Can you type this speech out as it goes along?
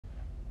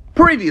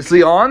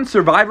Previously on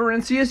Survivor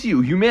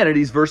NCSU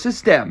Humanities vs.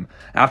 STEM.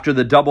 After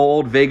the double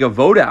Old Vega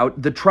vote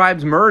out, the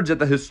tribes merge at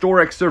the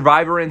historic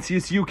Survivor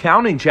NCSU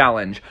Counting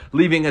Challenge,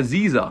 leaving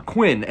Aziza,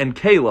 Quinn, and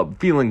Caleb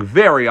feeling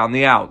very on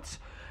the outs.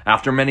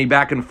 After many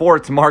back and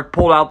forths, Mark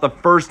pulled out the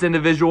first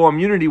individual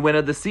immunity win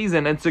of the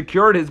season and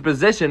secured his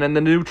position in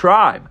the new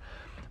tribe.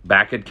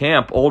 Back at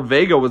camp, Old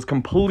Vega was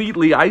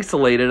completely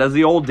isolated as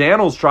the Old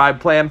Daniels tribe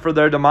planned for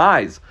their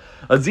demise.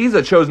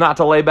 Aziza chose not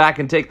to lay back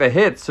and take the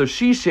hits, so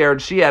she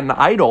shared she had an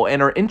idol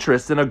and her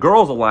interest in a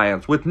girls'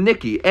 alliance with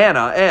Nikki,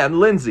 Anna, and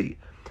Lindsay.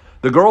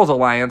 The girls'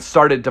 alliance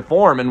started to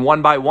form, and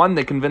one by one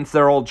they convinced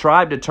their old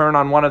tribe to turn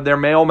on one of their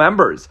male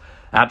members.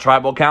 At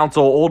Tribal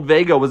Council, Old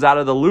Vega was out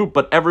of the loop,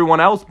 but everyone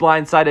else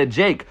blindsided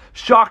Jake,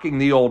 shocking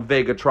the Old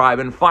Vega tribe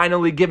and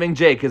finally giving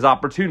Jake his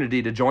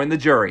opportunity to join the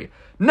jury.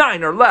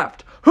 9 are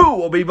left. Who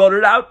will be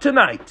voted out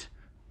tonight?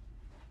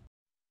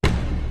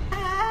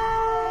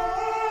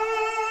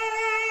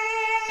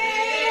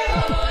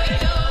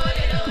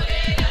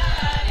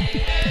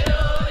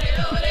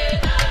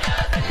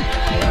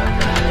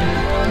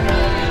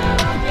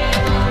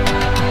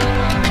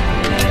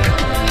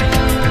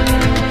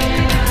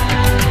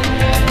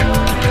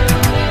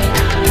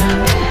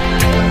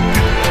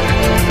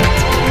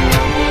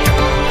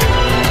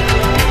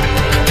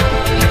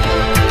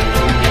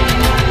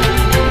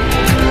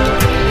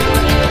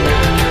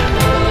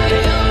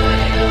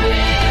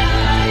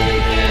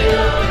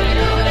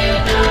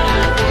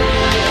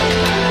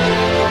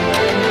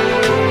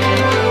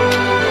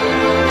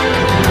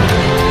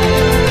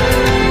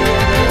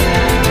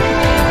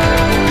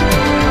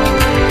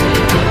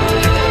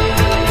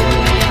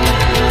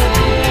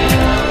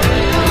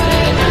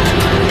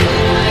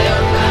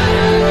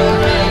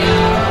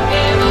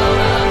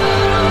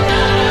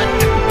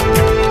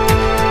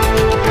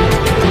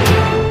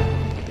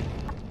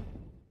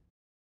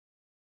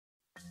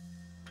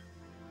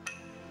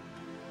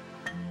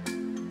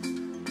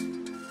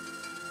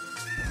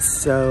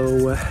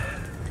 So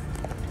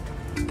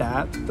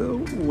that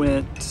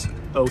went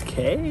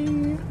okay.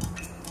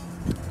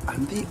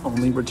 I'm the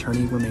only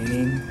returnee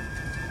remaining.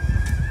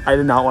 I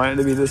did not want it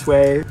to be this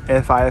way.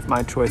 If I have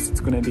my choice, it's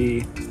gonna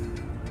be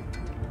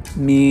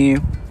me,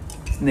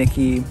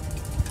 Nikki,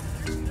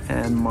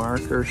 and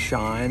Mark or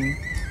Sean.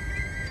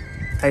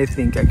 I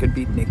think I could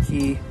beat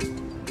Nikki.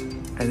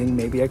 I think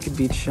maybe I could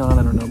beat Sean.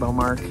 I don't know about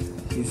Mark.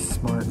 He's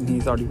smart and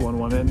he's already won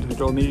one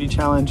individual immunity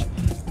challenge.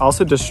 I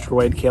also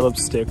destroyed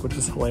Caleb's stick, which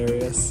was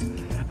hilarious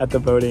at the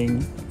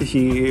voting.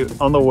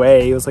 On the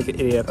way, he was like an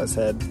idiot. I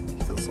said,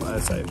 he was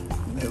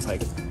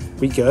like,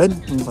 we good?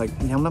 I was like,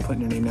 yeah, I'm not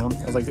putting your name down.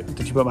 I was like,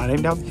 did you put my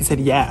name down? He said,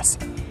 yes.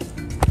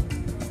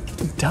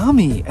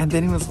 Dummy. And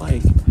then he was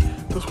like,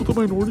 that's what the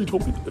minority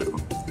told me to do.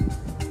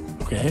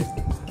 Okay.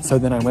 So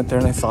then I went there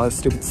and I saw his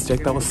stupid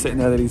stick that was sitting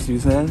there that he's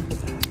using.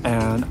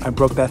 And I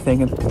broke that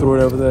thing and threw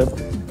it over the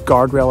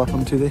guardrail up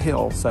onto the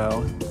hill.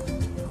 So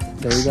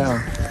there you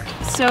go.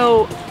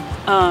 So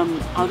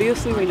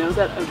obviously we know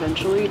that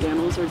eventually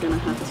Daniels are gonna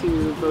have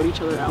to vote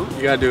each other out.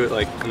 You gotta do it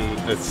like in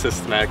a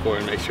systematic way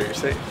and make sure you're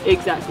safe.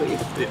 Exactly.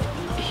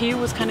 Yeah. He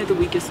was kind of the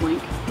weakest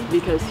link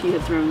because he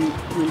had thrown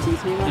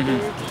Lindsay's name out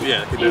there.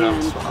 Yeah, he did on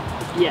the spot.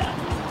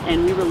 Yeah,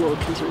 and we were a little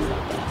concerned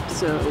about that.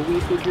 So we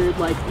figured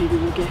like maybe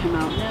we'll get him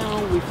out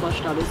now. We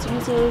flushed out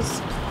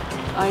Aziza's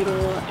idol,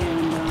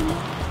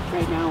 and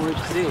right now we're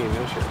just... I didn't even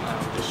know she was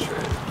not just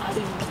straight.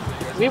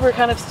 We were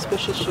kind of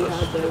suspicious she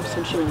had though,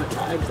 since she went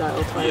to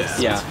exile twice.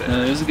 Yeah,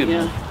 no, it was a good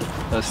move.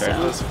 That was fair.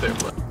 That was a fair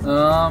play.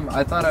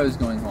 I thought I was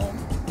going home.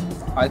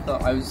 I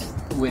thought I was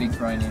waiting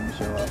for my name to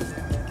show up,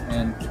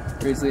 and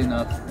crazily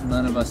enough,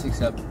 none of us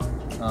except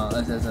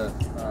Aziza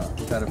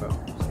got a vote.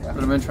 So, yeah.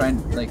 But I'm gonna try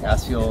and like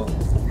ask people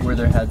where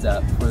their heads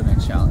at for the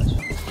next challenge.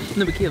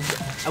 No, but Caleb,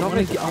 I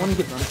want to get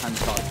runtime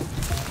to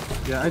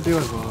talk. Yeah, I do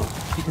as well.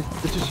 Because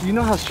it's just, you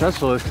know how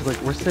stressful it is, because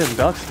like we're staying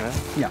ducks, man.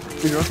 Yeah,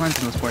 the girls' line's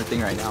the most important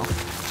thing right now.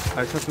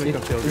 I just have to make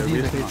them feel good.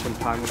 We just need some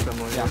time with them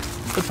later. Yeah.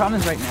 The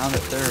problem is right now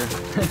that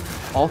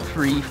they're all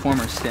 3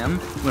 former STEM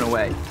went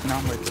away. So now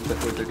I'm like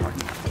what they're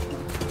talking about.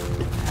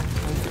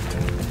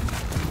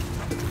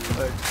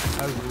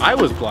 I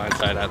was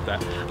blindsided at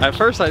that. At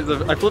first, I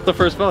flipped the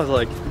first vote.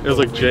 It was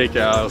like Jake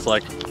out. I was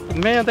like,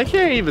 man, they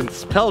can't even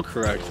spell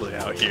correctly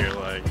out here.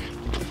 Like,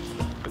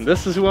 and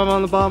this is who I'm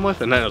on the bottom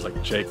with. And then it was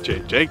like Jake.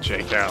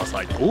 And I was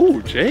like,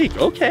 ooh, Jake,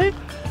 okay.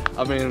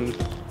 I mean,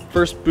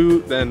 first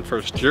boot, then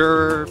first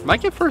juror.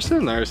 Might get first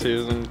in their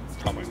season.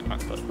 Probably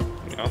not, but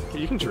you know,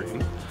 you can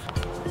dream.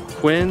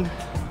 Quinn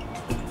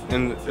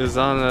and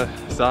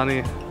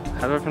Zani,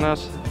 how do I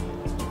pronounce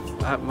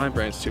it? My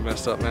brain's too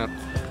messed up, man.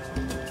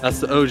 That's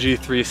the OG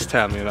 3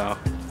 STEM, you know.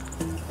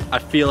 I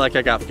feel like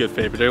I got good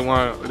favor. They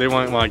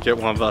won't want to get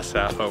one of us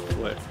out,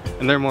 hopefully.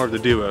 And they're more of the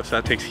duo, so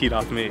that takes heat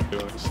off me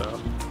doing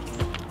so.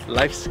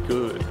 Life's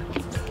good.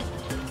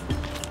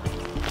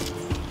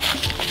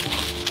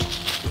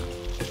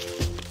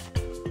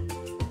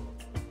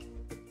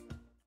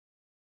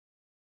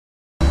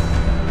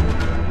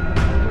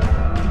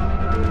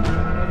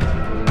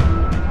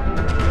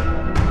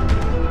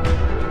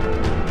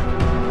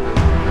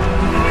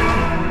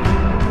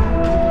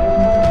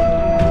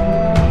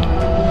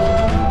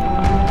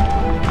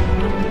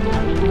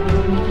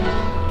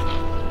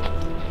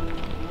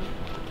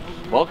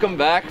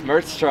 back,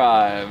 Mertz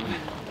Tribe.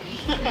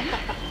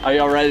 Are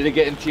y'all ready to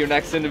get into your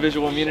next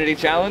individual immunity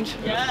challenge?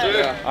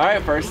 Yeah. All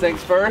right, first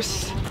things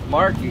first.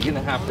 Mark, you're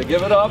gonna have to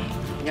give it up.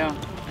 Yeah.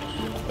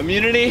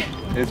 Immunity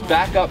is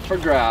back up for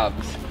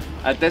grabs.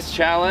 At this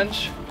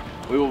challenge,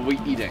 we will be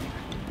eating.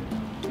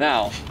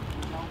 Now,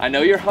 I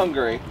know you're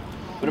hungry,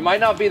 but it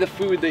might not be the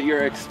food that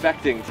you're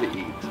expecting to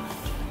eat.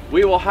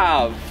 We will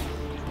have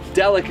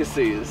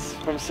delicacies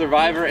from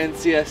Survivor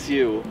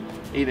NCSU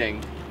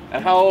eating.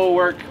 And how it will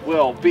work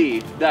will be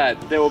that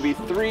there will be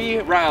 3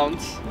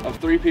 rounds of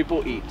 3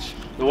 people each.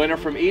 The winner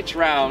from each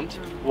round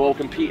will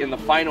compete in the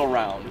final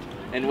round,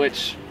 in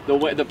which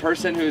the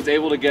person who is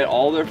able to get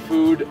all their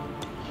food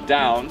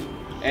down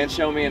and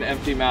show me an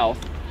empty mouth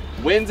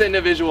wins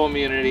individual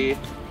immunity,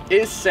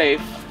 is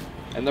safe,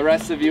 and the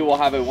rest of you will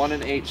have a 1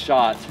 in 8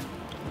 shot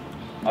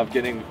of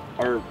getting,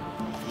 or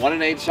 1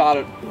 in 8 shot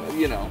of,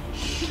 you know,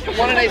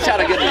 1 in 8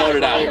 shot of getting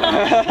voted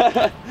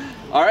out.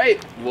 All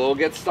right, we'll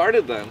get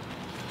started then.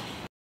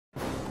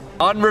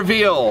 On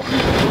reveal,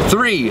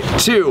 3,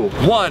 2,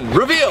 1,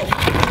 reveal!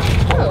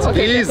 It's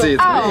easy,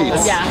 it's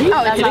beets. Yeah,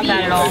 that's not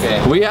bad at all.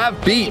 Okay. We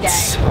have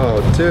beets.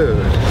 Oh, dude.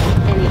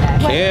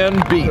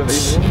 Canned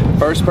beets.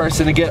 First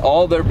person to get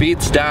all their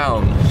beets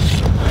down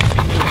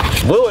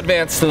will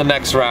advance to the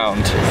next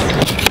round.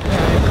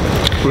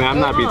 Man, I'm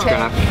not beats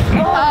guy.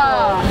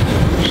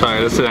 Sorry,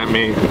 this isn't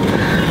me.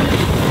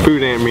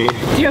 Food ain't me.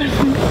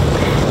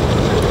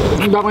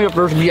 Definitely the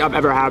first beat I've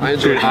ever had.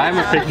 Dude, I'm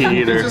a picky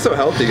eater. These are so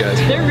healthy, guys.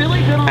 They're really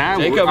good on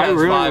Jacob has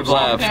really 5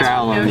 left.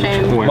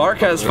 Challenge. Mark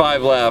has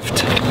 5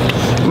 left.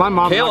 My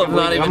mom. Caleb's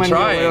not even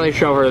trying. I'm really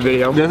show her the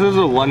video. This is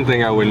the one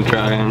thing I wouldn't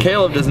try.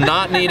 Caleb does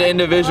not need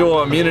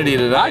individual immunity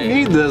tonight. I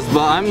need this, but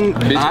I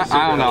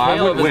don't know. I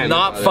Caleb would is win.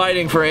 not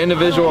fighting for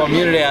individual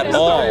immunity at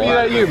all.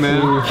 Yeah, you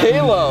man.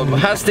 Caleb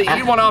has to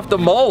eat one off the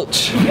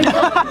mulch.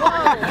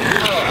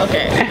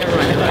 Okay.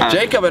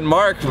 Jacob and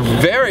Mark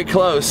very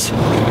close.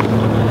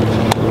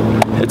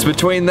 It's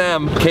between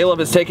them. Caleb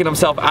is taking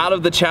himself out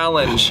of the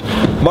challenge.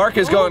 Mark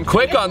is going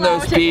quick on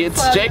those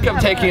beats. Jacob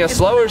taking a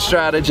slower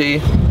strategy.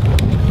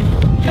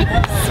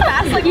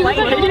 Fast like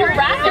lightning. You're a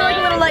rabbit. You're like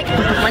a little like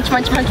munch.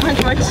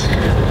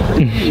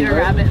 You're a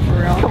rabbit for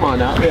real. Come on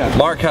now. Yeah.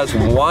 Mark has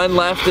 1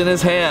 left in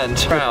his hand.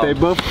 They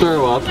both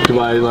throw up. Do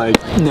I like?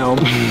 No.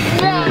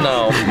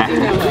 No.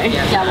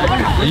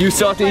 You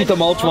still have to eat the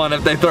mulch one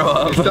if they throw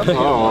up.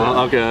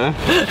 Oh, okay.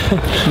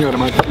 You know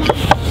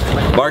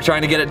what Mark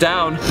trying to get it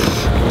down.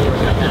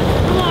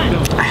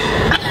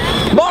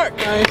 Mark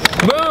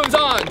moves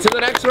on to the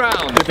next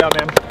round. Good job,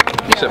 man.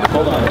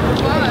 Hold on.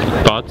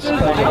 Thoughts?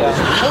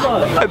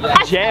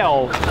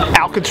 Jail,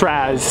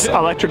 Alcatraz,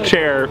 electric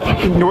chair,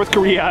 North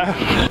Korea.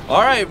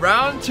 All right,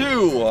 round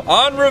 2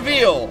 on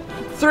reveal.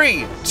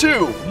 3,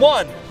 2,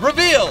 1,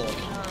 reveal.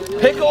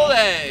 Pickled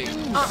egg.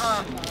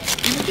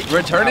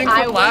 Returning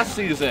from last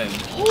season.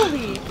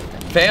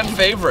 Fan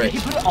favorite. He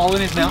put it all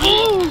in his mouth.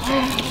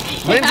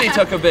 Lindsay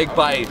took a big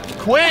bite.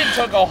 Quinn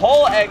took a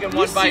whole egg in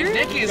one bite.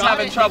 Nikki's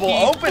having trouble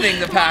opening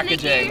the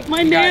packaging.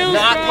 my nails.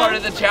 Not part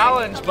of the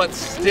challenge, but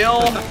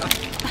still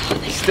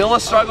a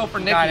struggle for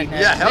Nikki.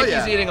 Yeah, hell Nikki's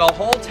yeah. eating a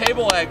whole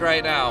table egg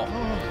right now.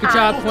 Good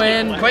job,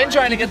 Quinn. Quinn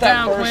trying to get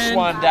that first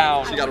one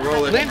down. You gotta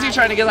roll it. Lindsay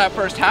trying to get that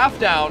first half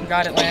down.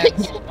 Got it,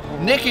 Lance.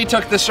 Nikki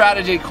took the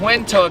strategy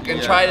Quinn took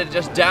and tried to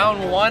just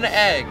down 1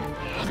 egg.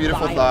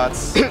 Beautiful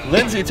thoughts.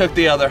 Lindsay took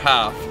the other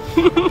half.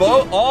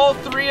 All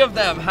 3 of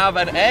them have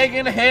an egg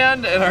in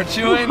hand and are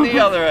chewing the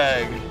other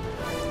egg.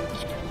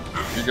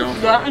 You're going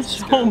for That is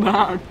so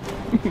bad.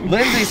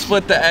 Lindsay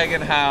split the egg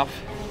in half.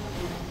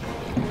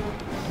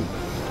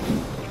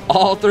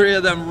 All 3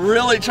 of them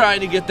really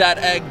trying to get that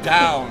egg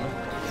down.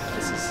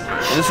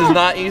 This is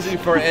not easy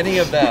for any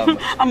of them.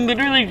 I'm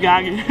literally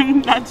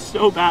gagging. That's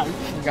so bad.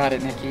 Got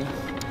it, Nikki.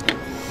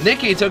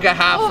 Nikki took a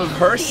half of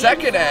her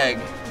second egg.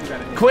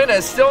 Quinn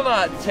has still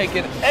not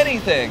taken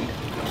anything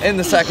in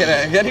the second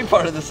egg, any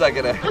part of the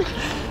second egg.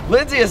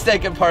 Lindsay has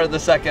taken part of the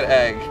second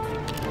egg.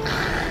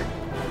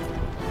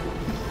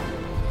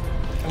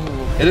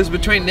 It is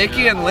between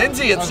Nikki and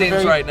Lindsay, it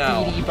seems right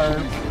now.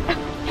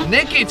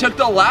 Nikki took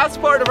the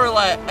last part of her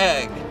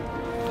egg.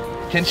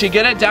 Can she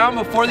get it down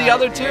before the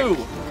other 2?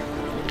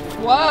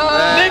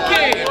 Whoa.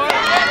 Nikki!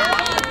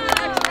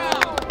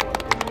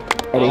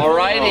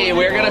 Alrighty,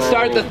 we're gonna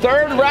start the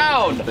 3rd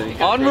round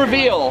on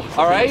reveal.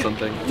 Alright?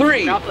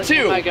 3,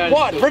 2,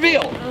 1,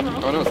 reveal!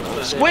 Oh, no, it's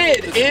not.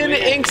 Squid in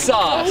ink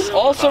sauce,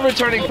 also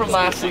returning from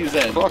last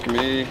season. Fuck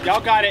me. Y'all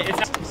got it.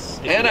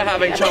 Anna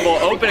having trouble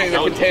opening the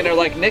container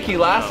like Nikki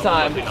last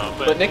time,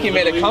 but Nikki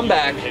made a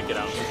comeback.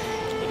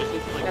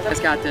 Guys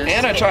got this.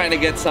 Anna trying to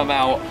get some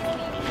out.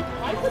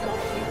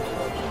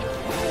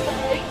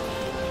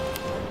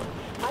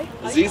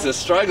 Aziza's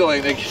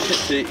struggling to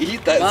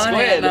eat that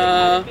squid.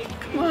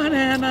 Come on,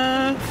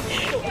 Anna.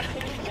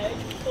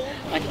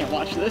 I can't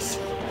watch this.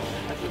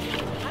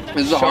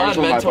 This is the hardest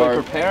Sean one by mentally far.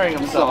 preparing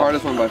This is the himself.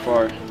 hardest one by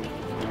far.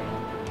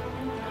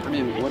 I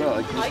mean, what else?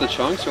 Like, just the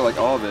chunks or like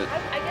all of it?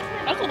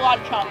 That's a lot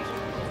of chunks.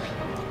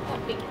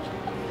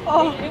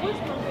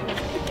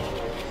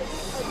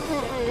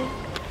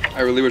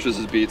 I really wish this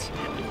was beets.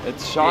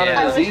 It's Sean and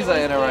Aziza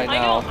in it right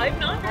now. I'm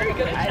not very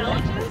good at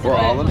challenges. We're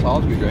olives.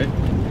 Olives would be great.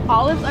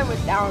 Olives, I was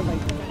down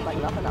like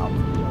nothing else.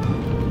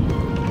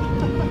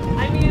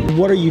 I mean,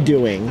 What are you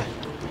doing?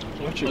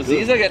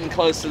 Aziza getting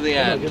close to the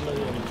end.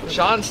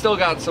 Sean still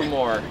got some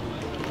more.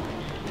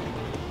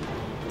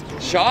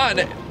 Sean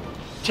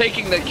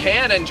taking the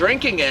can and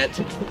drinking it.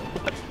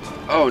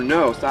 Oh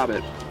no! Stop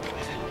it.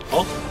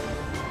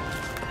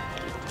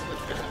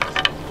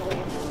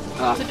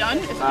 Is it done?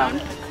 Is it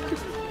done?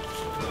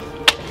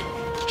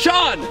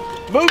 Sean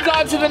moves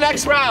on to the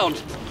next round.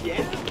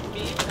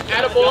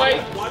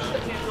 Attaboy.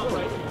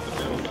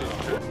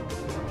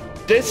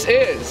 This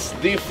is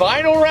the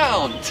final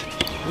round.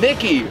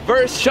 Nikki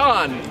versus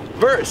Sean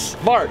versus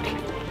Mark.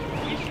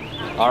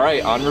 All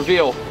right, on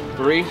reveal.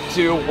 3,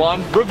 2,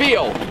 1,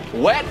 reveal.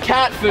 Wet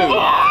cat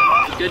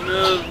food. Good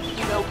move.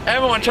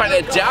 Everyone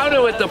trying to down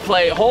it with the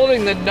plate,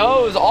 holding the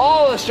nose.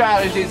 All the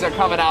strategies are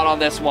coming out on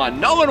this one.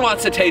 No one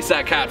wants to taste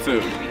that cat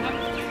food.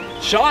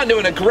 Sean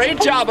doing a great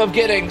job of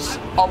getting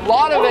a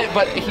lot of it,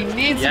 but he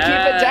needs to keep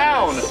it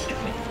down.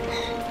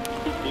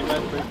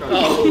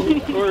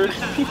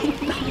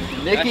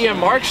 Nikki and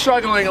Mark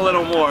struggling a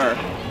little more.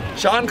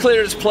 Sean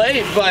cleared his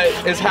plate, but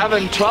is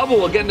having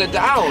trouble getting it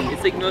down.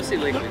 It's like mostly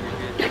liquid.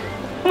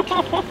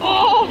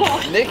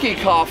 Nikki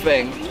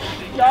coughing.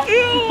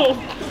 Ew.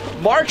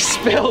 Mark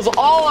spills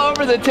all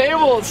over the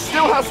table and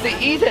still has to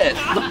eat it.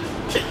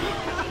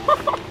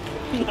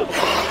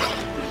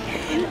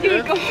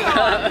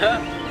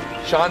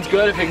 Sean's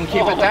good if he can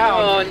keep it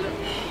down.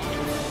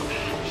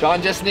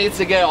 Sean just needs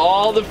to get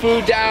all the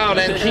food down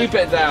and keep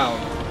it down.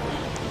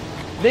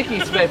 Nikki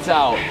spits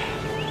out.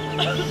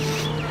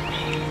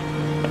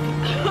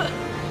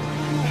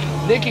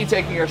 Nikki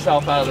taking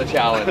herself out of the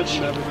challenge.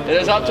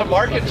 It is up to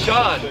Mark and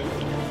Sean.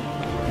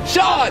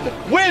 Sean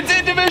wins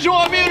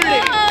individual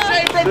immunity.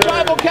 Save from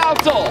tribal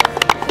council.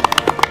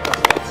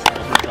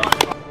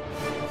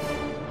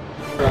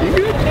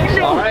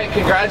 All right,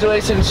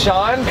 congratulations,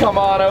 Sean. Come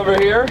on over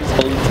here.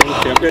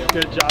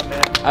 Good job,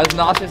 man. As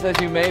nauseous as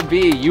you may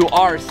be, you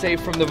are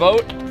safe from the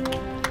vote.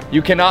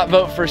 You cannot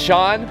vote for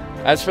Sean.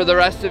 As for the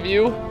rest of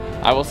you,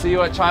 I will see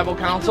you at tribal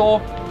council.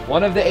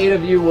 One of the 8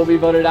 of you will be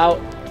voted out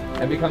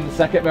and become the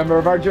second member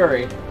of our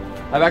jury.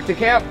 Now back to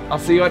camp. I'll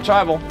see you at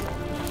tribal.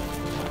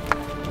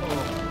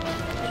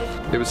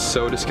 It was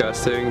so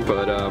disgusting,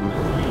 but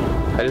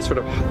I just sort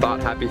of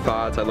thought happy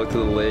thoughts. I looked at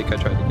the lake. I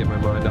tried to get my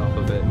mind off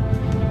of it,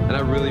 and I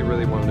really,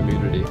 really wanted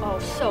immunity. Oh,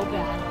 so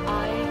bad.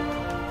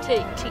 To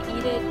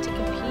eat it, to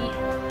compete,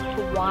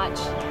 to watch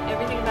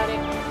everything about it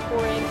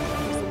pouring.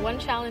 It was the one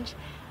challenge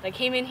that I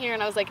came in here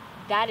and I was like,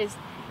 that is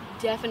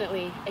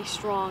definitely a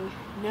strong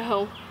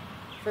no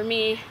for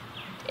me,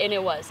 and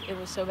it was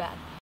so bad.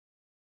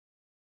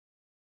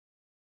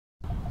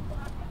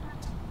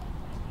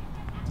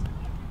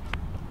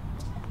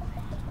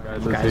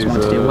 You guys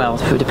want to do well,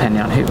 who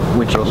depending on who?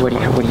 What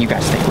do you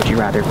guys think? Would you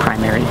rather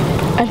primary?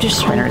 I'm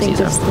just trying to think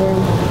this through.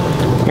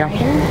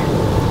 Yeah.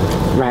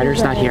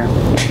 Ryder's not here.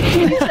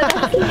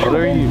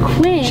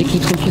 Quinn. She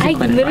keeps confusing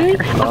Quinn and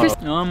Ryder.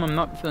 I'm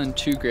not feeling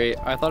too great.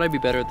 I thought I'd be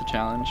better at the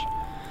challenge.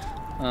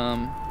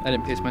 I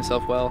didn't pace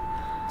myself well.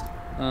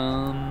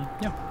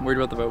 Yeah, I'm worried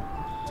about the vote.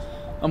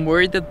 I'm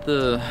worried that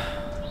the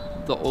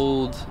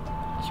old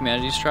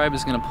humanities tribe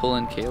is gonna pull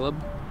in Caleb.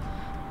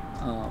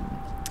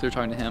 They're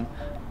talking to him,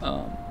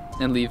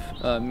 and leave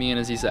me and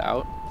Aziza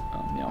out.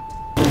 Yeah.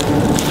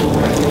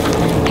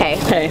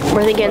 Hey,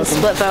 we're thinking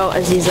split vote,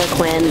 Aziza,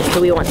 Quinn.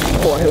 Who we want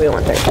 4, who we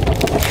want 3.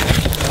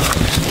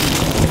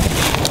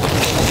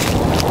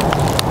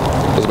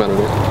 Doesn't matter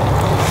to me.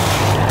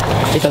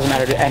 It doesn't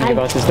matter to any of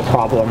us is the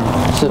problem.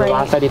 So the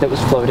last idea that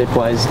was floated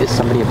was, is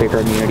somebody a bigger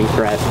immunity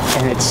threat?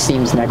 And it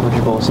seems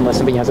negligible, so unless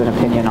somebody has an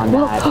opinion on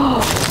that.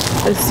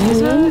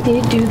 Aziza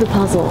did do the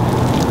puzzle.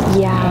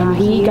 Yeah, and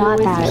he got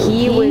that.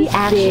 He was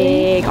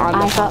big on the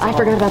puzzle. I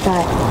forgot about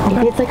that.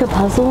 If it's like a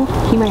puzzle,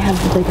 he might have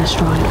like a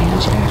strong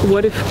advantage there.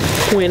 what if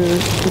Quinn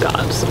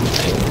got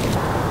something?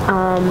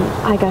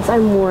 I guess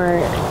I'm more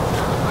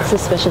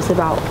suspicious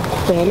about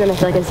Quinn, and I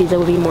feel like Aziza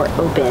would be more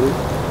open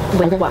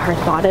with what her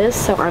thought is,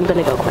 so I'm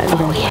gonna go Quinn.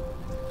 Oh, yeah.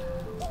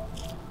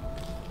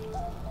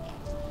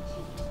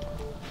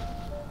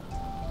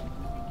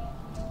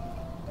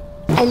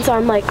 And so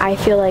I'm like, I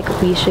feel like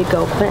we should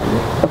go Quinn.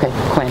 Okay,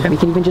 Quinn. We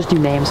can even just do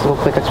names, a little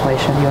quick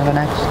explanation. You want to go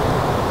next?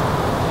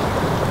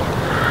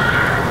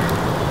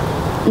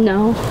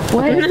 No.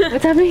 What?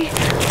 What's happening?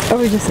 Or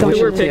we just going?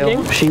 We're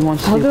picking. She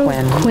wants to I'll do go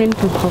Quinn. Quinn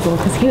for puzzle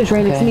because he was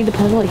right next to me. The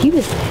puzzle. He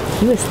was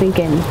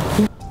thinking.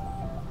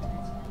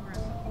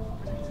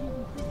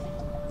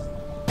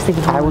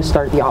 I will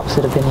start the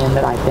opposite opinion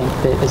that I think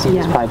that Aziza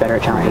is probably better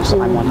at challenges,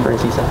 so I'm one for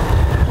Aziza.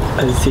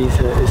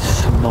 Aziza is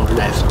smart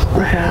as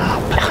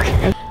crap.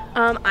 Okay.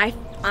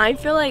 I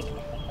feel like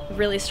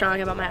really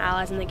strong about my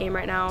allies in the game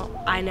right now.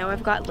 I know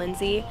I've got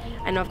Lindsay,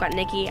 I know I've got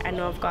Nikki, I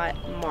know I've got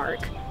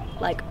Mark,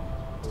 like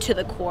to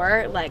the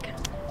core, like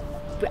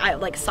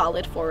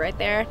solid 4 right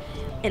there.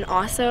 And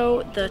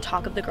also the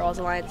Talk of the Girls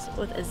Alliance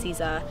with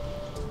Aziza.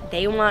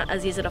 They want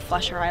Aziza to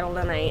flush her idol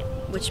tonight,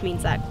 which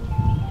means that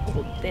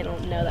people, they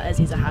don't know that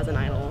Aziza has an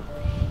idol.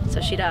 So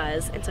she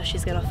does, and so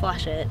she's gonna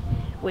flush it,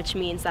 which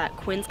means that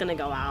Quinn's gonna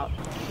go out.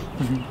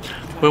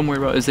 What I'm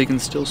worried about is they can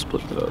still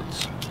split the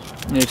votes.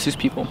 They have 6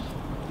 people.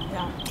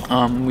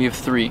 Yeah. We have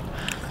 3. So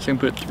I can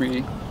put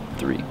 3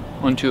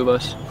 on 2 of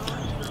us.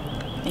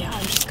 Yeah,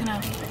 I'm just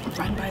gonna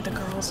run by the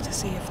girls to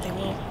see if they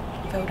will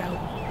vote out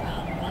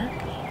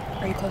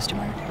Mark. Are you close to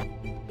Mark?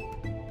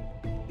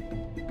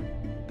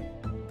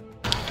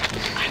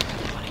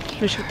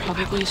 We should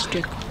probably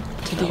stick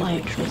to the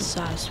original.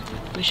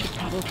 We should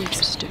probably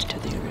stick to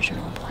the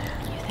original plan.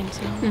 You think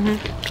so?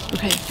 Mm-hmm.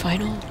 Okay,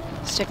 final.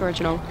 Stick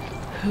original.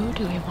 Who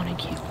do we want to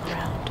keep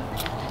around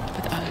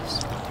with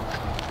us?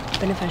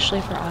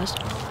 Beneficially for us,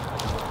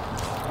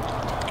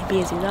 it'd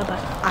be Aziza, but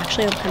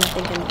actually I'm kind of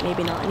thinking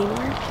maybe not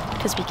anymore,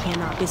 because we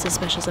cannot be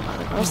suspicious of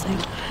other girls'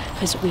 things,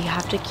 because we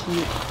have to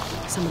keep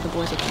some of the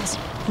boys with us.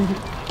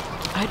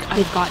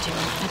 We've got to.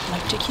 I'd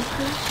like to keep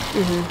her,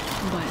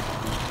 but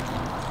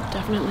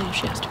definitely if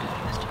she has to go,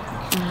 she has to go.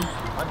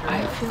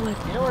 I feel like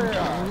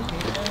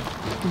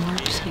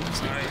Mark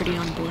seems like pretty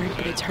on board,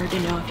 but it's hard to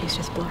know if he's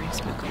just blowing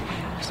smoke up my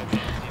ass.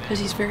 Because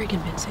he's very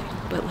convincing,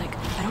 but like,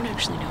 I don't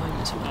actually know him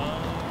as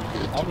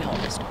well, to be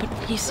honest, but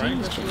he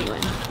seems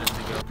genuine.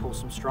 Pull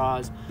some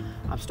straws.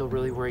 I'm still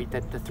really worried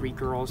that the 3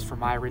 girls from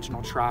my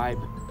original tribe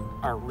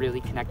are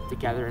really connected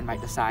together and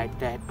might decide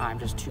that I'm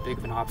just too big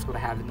of an obstacle to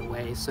have in the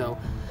way. So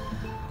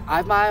I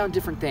have my eye on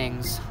different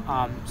things.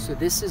 So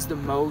this is the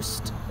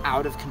most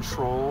out of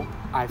control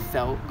I've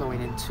felt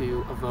going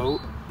into a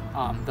vote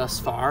thus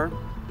far.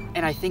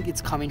 And I think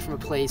it's coming from a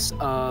place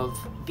of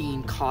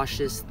being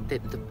cautious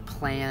that the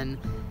plan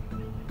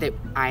that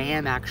I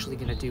am actually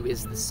gonna do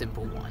is the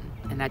simple one.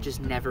 And that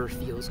just never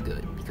feels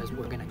good, because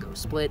we're gonna go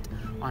split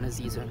on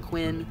Aziza and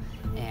Quinn,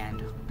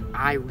 and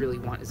I really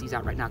want Aziza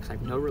out right now because I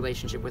have no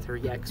relationship with her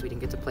yet because we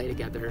didn't get to play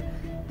together,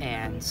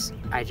 and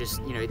I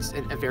just, you know, it's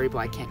a variable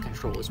I can't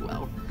control as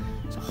well.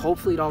 So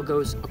hopefully it all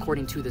goes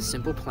according to the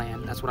simple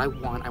plan. That's what I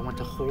want. I want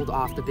to hold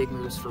off the big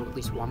moves for at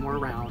least one more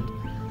round,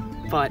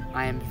 but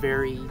I am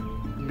very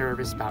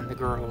nervous about the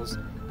girls,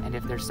 and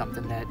if there's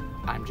something that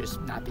I'm just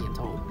not being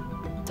told.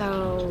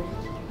 So,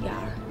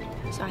 yeah.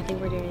 So I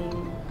think we're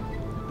doing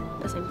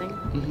the same thing.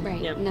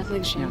 Right, yep.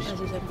 Nothing's changed. So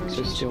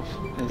still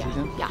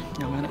Aziza? Yeah.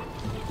 Yeah.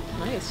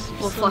 Nice.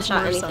 We'll flush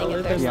out anything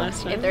if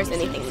there's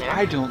anything there.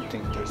 I don't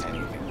think there's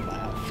anything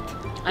left.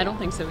 I don't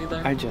think so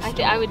either.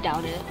 I would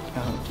doubt it.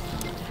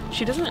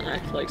 She doesn't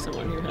act like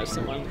someone who has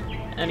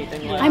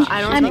anything left.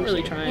 I'm not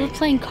really trying. We're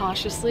playing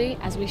cautiously,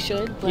 as we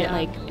should, but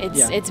like,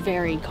 it's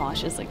very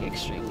cautious, like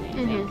extremely, I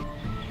think.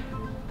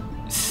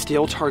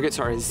 Still targets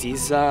are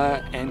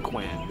Aziza and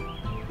Quinn.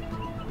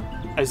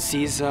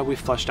 Aziza, we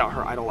flushed out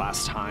her idol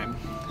last time,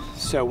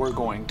 so we're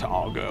going to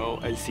all go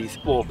Aziza.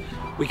 Well,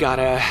 we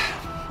gotta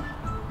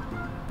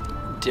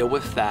deal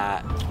with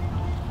that.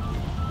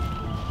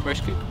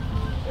 Risky.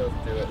 Yeah,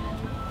 let's do it.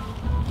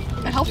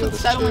 It helps with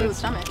settling the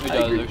stomach. It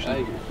does,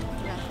 actually.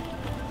 Yeah.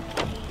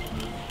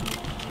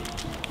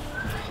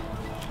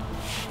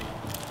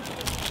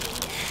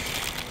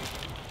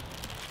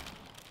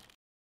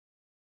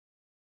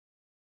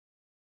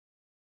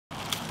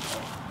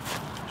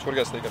 So what do you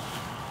guys think of?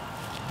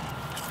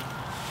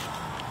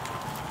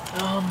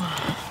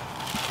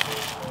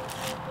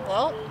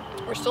 Well,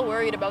 we're still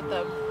worried about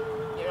the,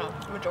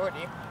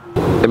 majority.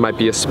 It might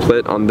be a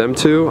split on them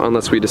two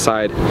unless we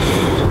decide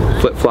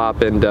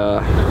flip-flop and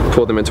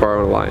pull them into our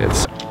own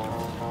alliance.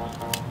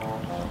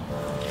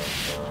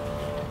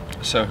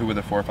 So who would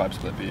the 4 or 5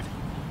 split be?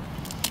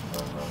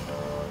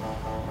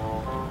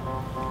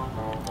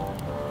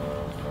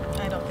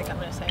 I don't think I'm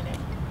gonna say Nick.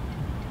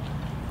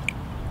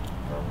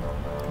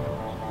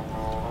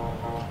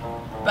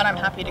 But I'm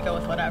happy to go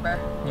with whatever.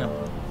 Yeah.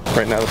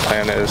 Right now the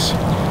plan is,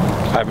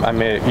 I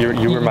made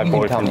you were my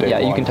boy from day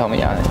one. You can tell me.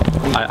 Yeah.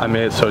 I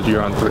made it so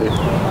you're on 3.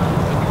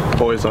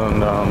 Boys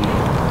on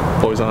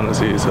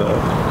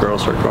Aziza,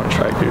 girls are going to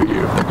try to do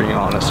you. Being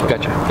honest.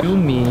 Gotcha. You,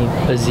 me,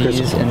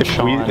 Aziz, and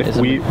Sean. If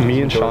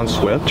me and Sean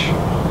switch,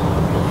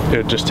 it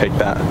would just take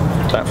that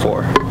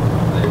 4.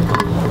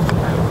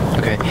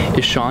 Okay.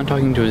 Is Sean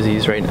talking to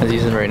Aziz right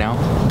now?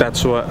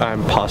 That's what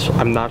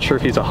I'm not sure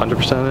if he's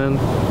 100% in.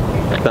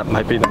 That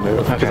might be the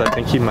move, because I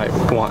think he might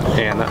want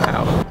Anna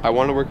out. I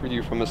wanted to work with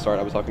you from the start.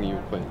 I was talking to you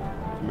and Quinn.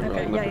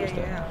 Okay,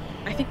 yeah.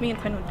 I think me and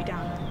Quinn would be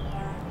down.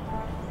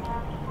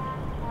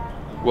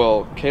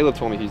 Well, Caleb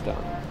told me he's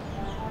down.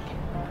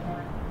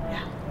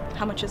 Yeah.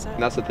 How much is that?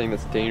 And that's the thing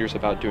that's dangerous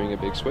about doing a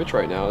big switch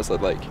right now, is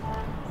that like,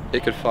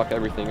 it could fuck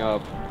everything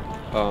up.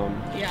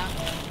 Yeah.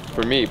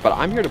 For me, but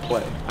I'm here to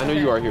play. I know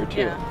you are here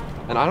too. Yeah.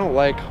 And I don't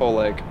like whole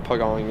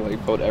Pugging,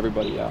 vote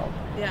everybody out.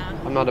 Yeah.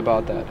 I'm not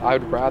about that. I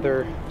would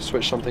rather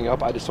switch something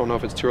up. I just don't know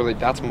if it's too early.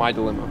 That's my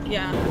dilemma.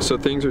 Yeah. So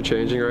things are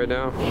changing right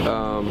now.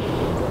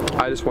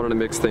 I just wanted to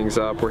mix things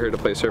up. We're here to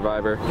play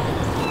Survivor.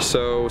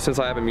 So since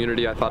I have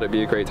immunity, I thought it'd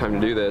be a great time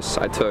to do this.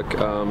 I took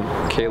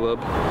Caleb,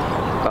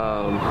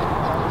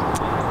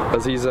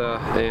 Aziza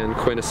and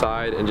Quinn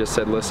aside and just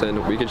said,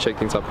 listen, we can shake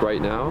things up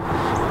right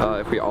now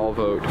if we all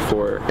vote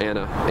for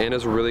Anna.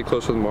 Anna's really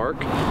close with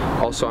Mark.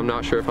 Also, I'm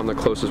not sure if I'm the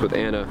closest with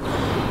Anna.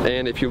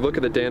 And if you look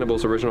at the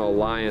Danibles' original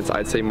alliance,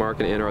 I'd say Mark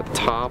and Anna are at the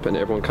top and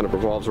everyone kind of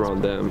revolves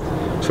around them.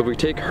 So if we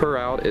take her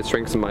out, it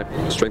strengthens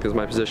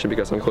my position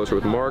because I'm closer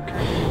with Mark.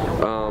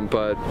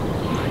 But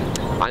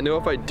I know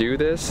if I do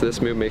this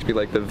move makes me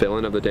like the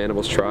villain of the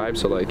Danibles tribe,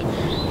 so like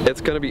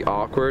it's gonna be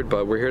awkward,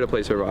 but we're here to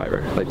play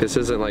Survivor. Like this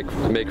isn't like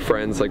make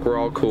friends, like we're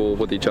all cool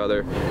with each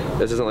other.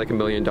 This isn't like $1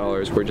 million,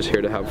 we're just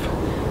here to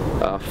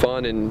have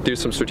fun and do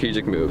some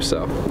strategic moves,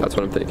 so that's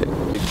what I'm thinking.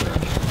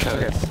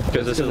 Okay,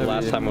 because this is the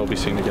last time we'll be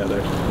seen together.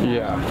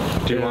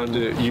 Yeah. Do you want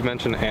to, you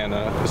mentioned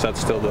Anna, is that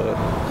still the...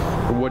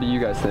 What do you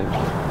guys think?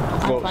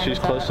 Well, she's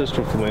closest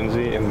with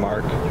Lindsay and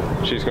Mark.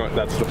 She's going.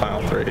 That's the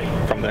final 3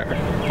 from there.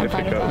 If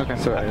it goes. Okay.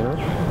 So Anna?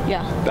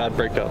 Yeah. Bad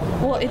breakup.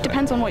 Well, it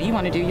depends on what you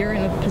want to do. You're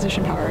in a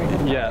position power right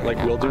now. Yeah, like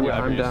we'll do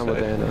whatever I'm down you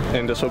with say. Anna.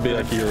 And this will be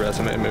like your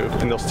resume move,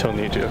 and they'll still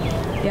need you.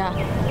 Yeah.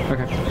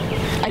 Okay.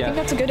 I think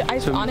that's a good.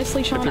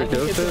 Honestly, Sean, I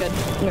think it's a good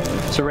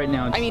move. So right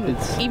now, I mean,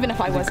 even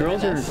if I wasn't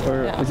girls in this,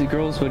 or is it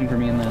girls voting for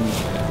me and then?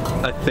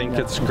 I think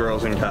it's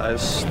girls and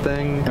guys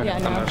thing. Yeah,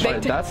 no. I'm not sure.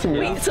 That's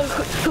Wait, so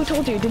who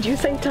told you? Did you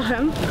say to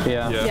him?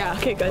 Yeah. Yeah,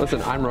 okay, good.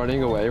 Listen, I'm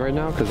running away right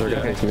now because they're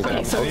gonna take me back.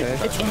 Okay, so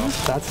it's Anna.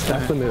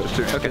 That's the move.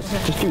 Okay,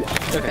 just do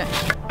that. Okay.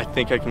 I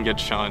think I can get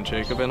Sean and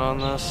Jacob in on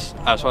this.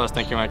 That's what I was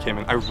thinking when I came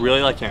in. I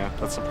really like Anna,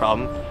 that's the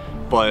problem.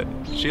 But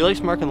she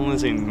likes Mark and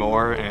Lindsay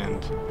more,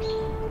 and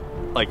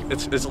like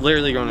it's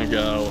literally gonna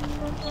go,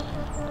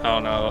 I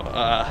don't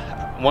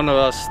know, one of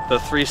us, the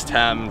 3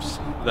 stems,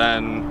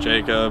 then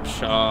Jacob,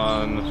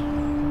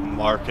 Sean,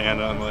 Mark,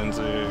 Anna, and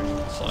Lindsay.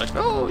 It's like,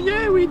 oh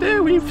yeah, we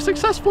did. We've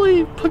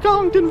successfully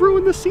pagonged and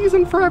ruined the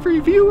season for every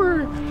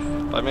viewer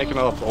by making it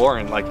all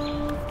boring. Like,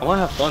 I want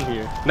to have fun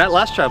here. And that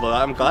last travel,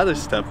 I'm glad they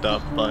stepped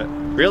up, but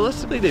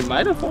realistically, they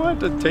might have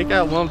wanted to take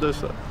out one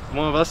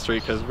of us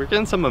 3 because we're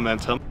getting some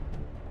momentum.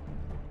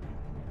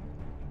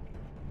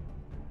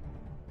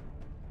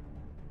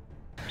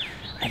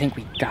 I think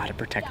we gotta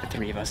protect the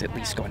 3 of us at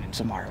least going into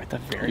tomorrow at the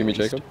very You mean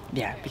least. Jacob?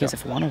 Yeah, because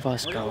if one of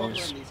us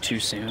goes too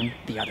soon,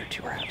 the other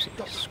 2 are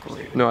absolutely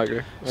screwed. No, I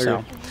agree.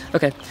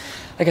 Okay.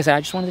 Like I said,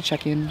 I just wanted to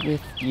check in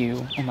with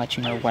you and let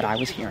you know what I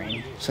was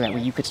hearing, so that way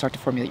you could start to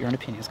formulate your own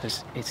opinions,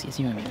 because it's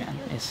you and me, man.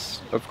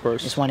 Of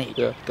course. It's 1-8.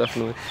 Yeah,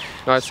 definitely.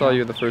 No, I saw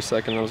you the first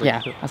second. I was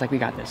like, yeah, I was like, we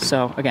got this.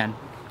 So again,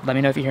 let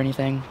me know if you hear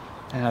anything,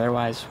 and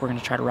otherwise, we're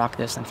gonna try to rock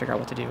this and figure out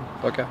what to do.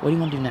 Okay. What do you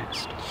want to do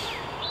next?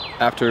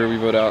 After we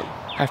vote out.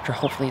 After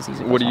hopefully Aziza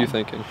goes What are you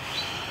home. thinking?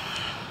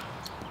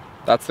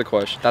 That's the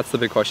question. That's the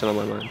big question on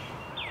my mind.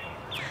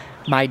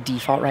 My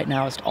default right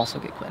now is to also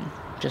get Quinn,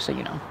 just so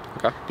you know.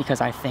 Okay. Because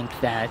I think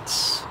that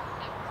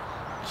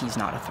he's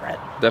not a threat.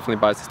 Definitely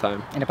buys us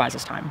time. And it buys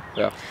us time.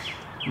 Yeah.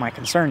 My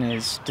concern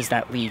is, does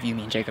that leave you,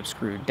 me, and Jacob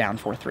screwed down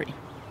 4-3?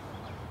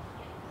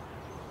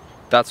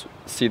 That's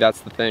the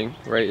thing,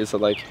 right? Is that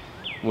like,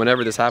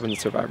 whenever this happens in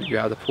Survivor, you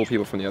have to pull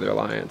people from the other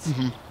alliance.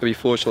 It'd be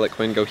foolish to let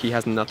Quinn go. He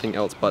has nothing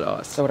else but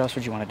us. So what else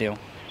would you want to do?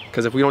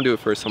 Because if we don't do it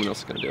first, someone else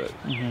is going to do it.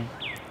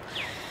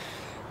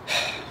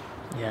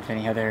 You have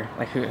any other,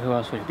 like, who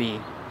else would it be?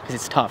 Because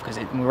it's tough, because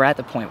we're at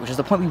the point, which is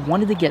the point we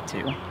wanted to get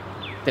to,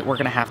 that we're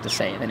going to have to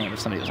say the name of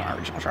somebody who's on our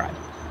original tribe.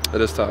 It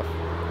is tough.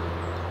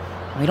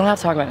 We don't have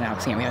to talk about it now,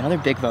 because we have another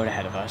big vote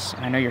ahead of us,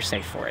 and I know you're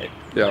safe for it.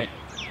 Yeah.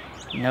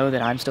 Know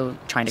that I'm still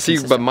trying to see,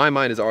 consistent. but my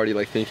mind is already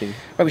like thinking.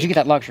 Right, but you get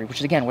that luxury, which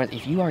is again,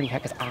 if you already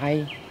have, because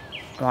I'm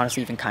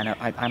honestly even kind of,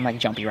 I'm like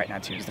jumpy right now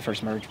too. It's the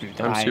first merge group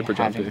that I'm super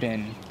haven't jumpy.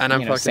 been, and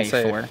I'm fucking safe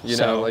for. You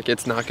know, like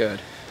it's not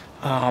good.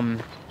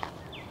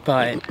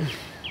 But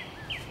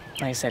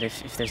like I said,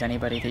 if there's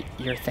anybody that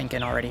you're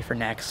thinking already for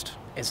next,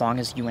 as long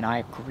as you and I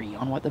agree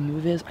on what the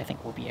move is, I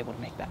think we'll be able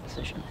to make that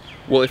decision.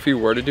 Well, if we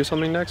were to do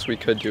something next, we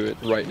could do it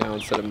right now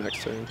instead of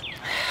next turn.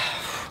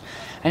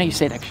 I know you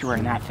say that because you were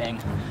in that thing,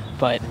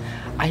 but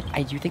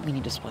I do think we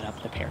need to split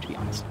up the pair, to be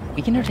honest.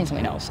 We can entertain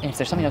something else, and if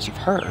there's something else you've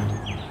heard,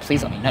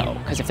 please let me know,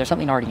 because if there's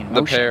something already in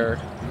motion... The pair,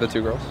 the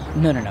 2 girls?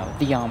 No,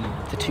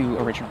 the 2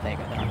 original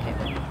Vega that aren't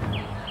Caitlyn.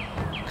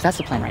 Because that's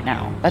the plan right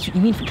now. That's what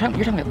you mean, you're talking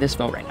about this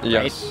vote right now,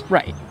 yes.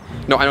 Right? Right.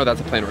 No, I know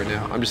that's the plan right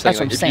now. I'm just saying,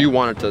 like, if you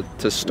wanted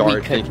to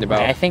start thinking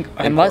about... I think,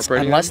 unless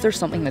there's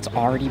something that's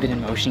already been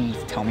in motion you need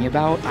to tell me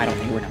about, I don't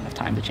think we're going to have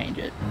time to change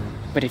it.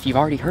 But if you've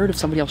already heard of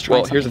somebody else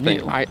trying something new... Well,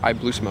 here's the thing. I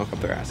blew smoke up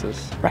their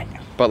asses. Right.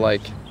 But,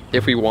 like,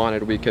 if we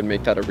wanted, we could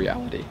make that a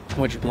reality.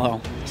 What'd you blow?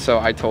 So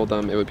I told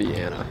them it would be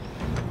Anna.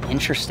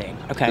 Interesting.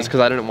 Okay. Just because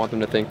I didn't want them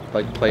to think,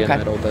 like, play an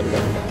idol,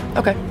 da-da-da.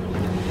 Okay.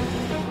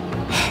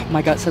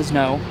 My gut says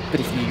no, but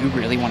if you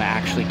really want to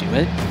actually do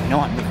it, no,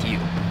 I'm with you.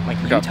 Like,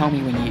 you tell me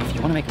if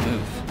you want to make a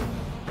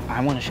move.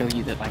 I want to show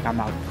you that, like, I'm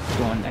not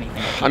doing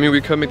anything. I mean,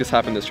 we could make this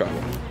happen this travel.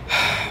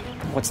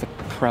 What's the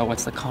pro?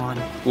 What's the con?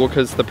 Well,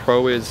 because the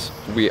pro is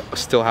we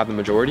still have the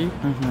majority,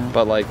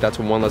 but, like, that's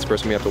one less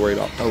person we have to worry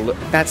about.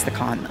 That's the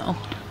con, though.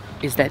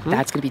 Is that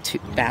that's going to be 2?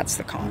 That's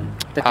the con.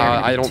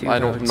 I'm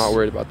not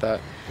worried about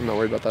that. I'm not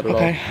worried about that at all.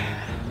 Okay.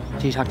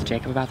 Did you talk to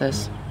Jacob about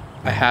this?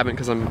 I haven't,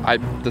 because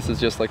this is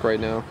just like right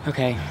now.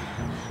 Okay.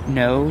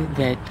 know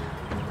that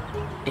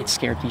it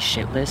scared me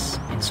shitless,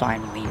 and so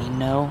I'm leaning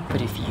no.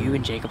 But if you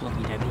and Jacob look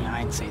me dead in the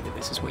eye and say that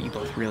this is what you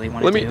both really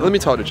want to do... Let me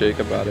talk to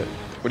Jacob about it.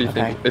 What do you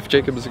think? If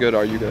Jacob is good,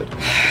 are you good?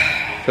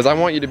 Because I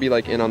want you to be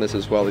like in on this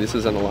as well. This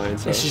is an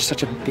alliance. This is just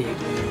such a big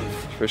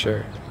move. For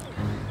sure.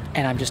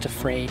 And I'm just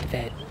afraid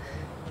that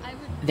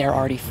they're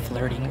already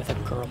flirting with a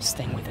girl's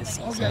thing with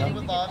Aziza. So then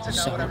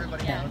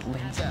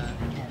Lindsay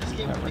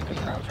and whoever could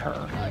grab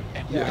her.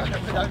 Yeah.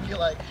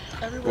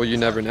 Well, you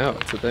never know.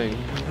 It's the thing.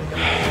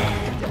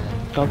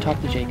 Go talk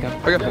to Jacob.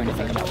 Okay. I'm going to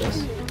think about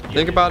this.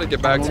 Think about it.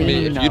 Get back to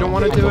me. If you don't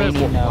want to do it,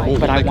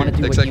 but I want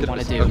to do what you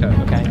want to do.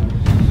 Okay.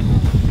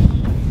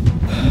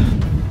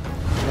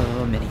 A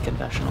little mini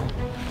confessional.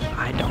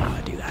 I don't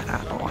want to do that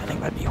at all. I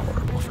think that'd be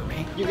horrible for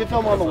me. You can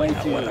film on the way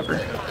too. Whatever.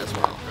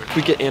 If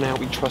we get Anna out,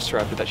 we trust her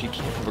after that. She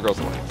can't have a girl's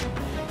alliance. You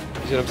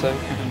see what I'm saying?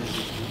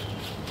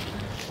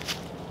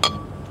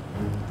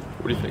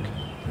 What do you think?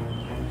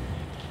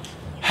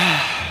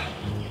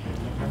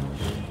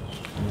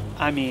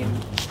 I mean,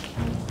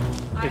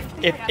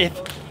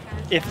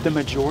 if the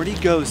majority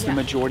goes, the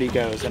majority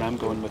goes, and I'm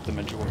going with the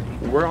majority.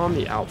 We're on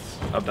the outs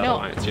of that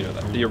alliance. You know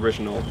that the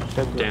original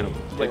Dan.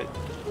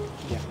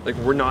 Like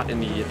we're not in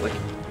the like.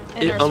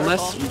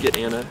 Unless we get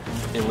Anna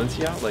and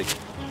Lindsay out, like.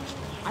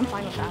 I'm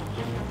fine with that.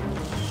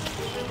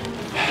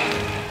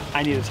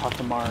 I need to talk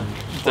to Mark.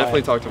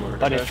 Definitely talk to Mark.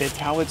 But if it's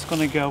how it's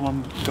going to go,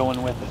 I'm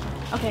going with it.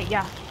 Okay,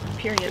 yeah.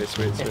 Period. Okay,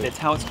 sweet. If it's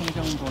how it's going to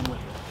go, I'm going with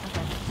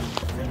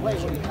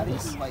it.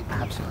 This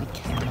absolutely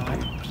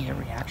cannot be a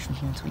reaction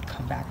once we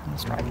come back from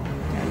this drive again.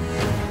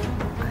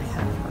 I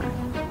have heard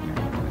your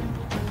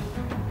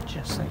neighborhood.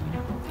 Just so you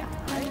know.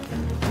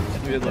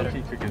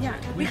 Yeah,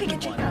 we could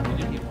get Jacob.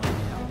 Do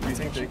you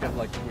think Jacob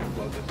would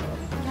blow this up?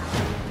 Yeah.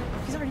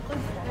 He's already played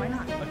before, why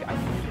not? Okay,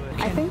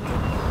 I think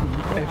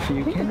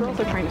the girls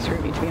are trying to screw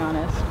me, to be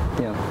honest.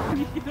 Yeah.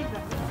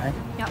 Alright?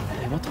 Yep.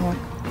 We will talk.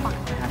 I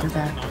have your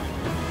back.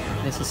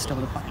 This is still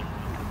the plan.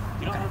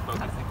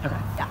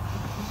 Okay. Yeah.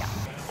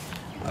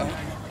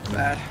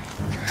 Bad.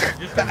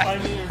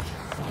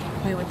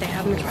 Wait, what, they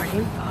have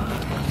majority?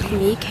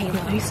 Me,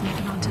 Caleb. He's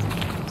sneaking onto the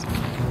girls.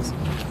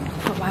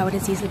 But why would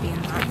Aziza be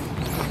in that?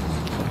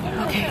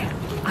 Okay,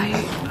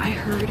 I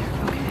heard,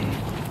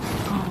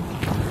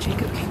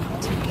 Jacob came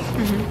up to me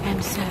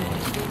and said,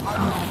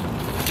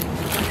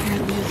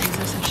 apparently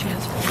Aziza said she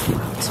has 4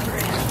 votes for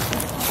him.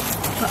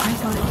 But I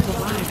thought it was a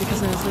lie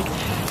because I was like,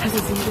 has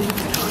Aziza even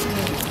talked to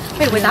him?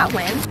 Wait, would that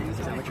win?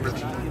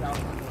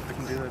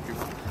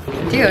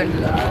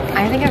 Dude,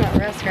 I think I'm at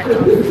risk right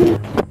now.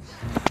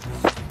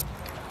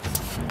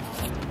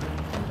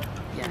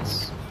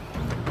 Yes.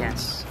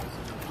 Yes.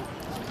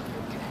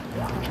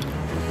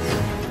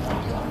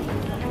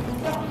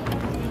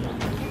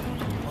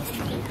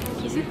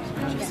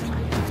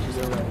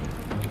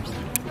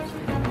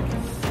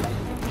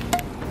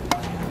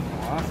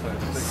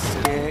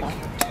 Stick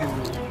to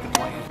the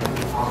plan.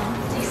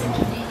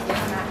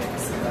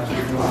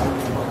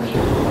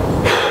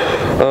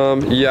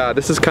 Yeah,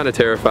 this is kind of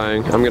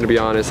terrifying. I'm gonna be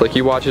honest. Like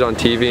you watch it on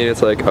TV and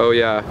it's like, oh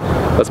yeah,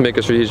 let's make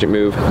a strategic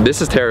move.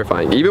 This is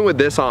terrifying. Even with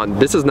this on,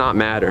 this does not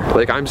matter.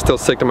 Like I'm still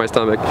sick to my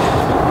stomach.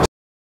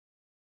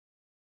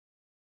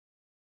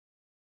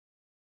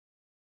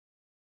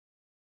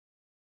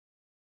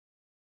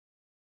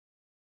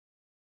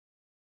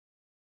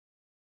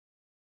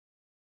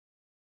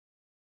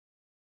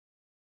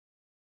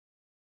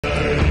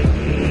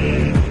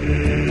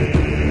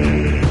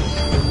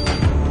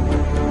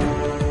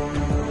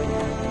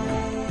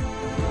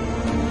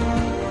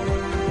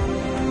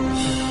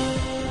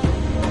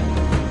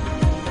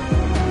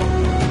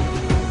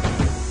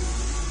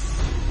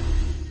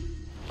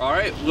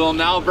 Alright, we'll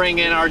now bring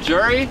in our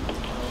jury.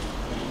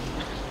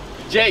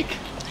 Jake,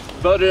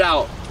 voted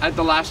out at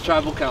the last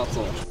tribal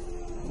council.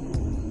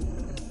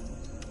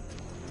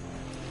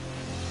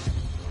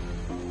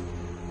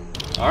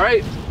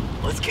 Alright,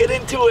 let's get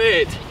into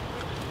it.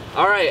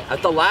 Alright,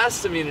 at the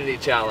last immunity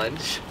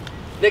challenge,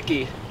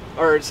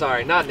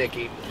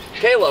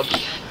 Caleb,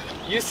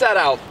 you sat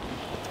out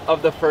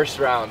of the first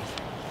round.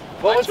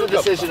 What was the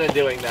decision in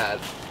doing that?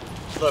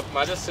 Look,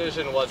 my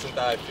decision wasn't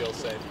that I feel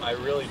safe. I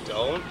really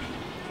don't.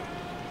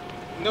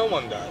 No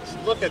one does.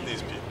 Look at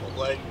these people.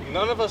 Like,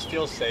 none of us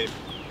feel safe.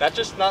 That's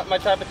just not my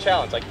type of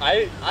challenge. Like,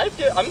 I'm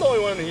the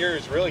only one here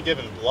who's really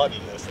giving blood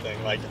in this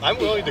thing. Like, I'm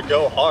willing to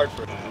go hard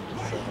for that.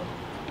 So,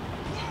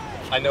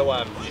 I know why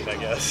I'm beat, I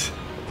guess.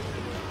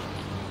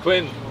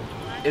 Quinn,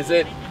 is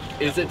it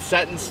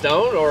set in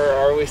stone, or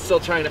are we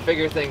still trying to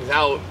figure things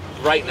out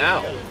right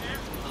now?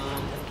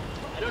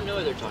 I don't know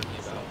what they're talking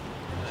about.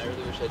 I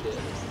really wish I did.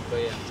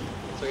 But yeah,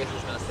 so I guess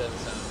it's not set in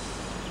stone.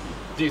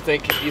 Do you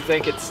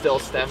think it's still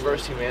STEM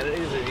versus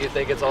humanities, or do you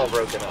think it's all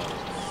broken up?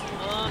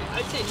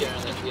 I'd say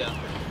generally, yeah.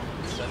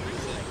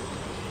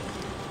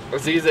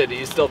 Aziza, do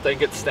you still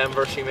think it's STEM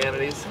versus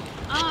humanities?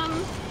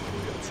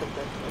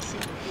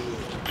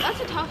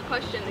 That's a tough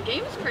question. The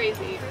game is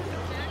crazy.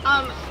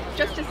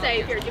 Just to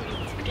say, here, give me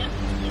this again.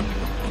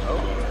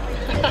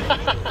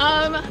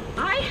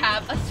 I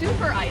have a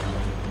super idol.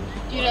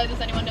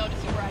 Does anyone know what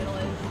a super idol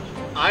is?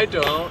 I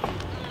don't.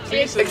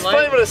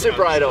 Explain what a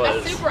super idol A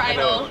is. super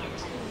idol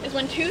is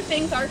when two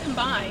things are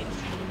combined.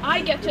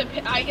 I get to,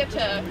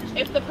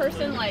 if the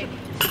person like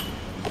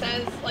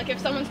says, like if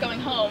someone's going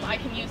home, I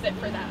can use it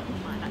for them.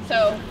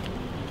 So,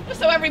 just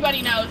so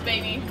everybody knows,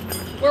 baby,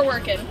 we're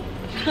working.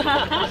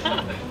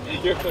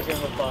 You're cooking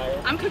with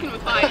fire. I'm cooking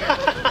with fire.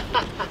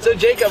 So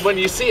Jacob, when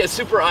you see a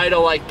super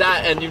idol like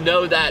that and you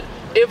know that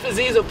if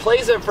Aziza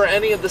plays it for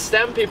any of the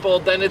STEM people,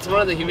 then it's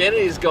one of the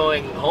humanities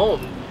going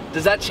home,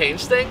 does that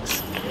change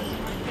things?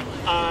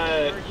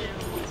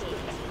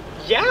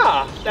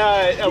 Yeah,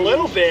 a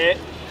little bit.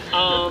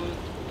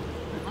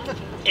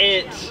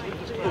 It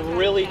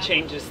really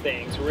changes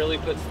things, really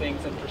puts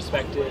things in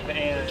perspective,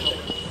 and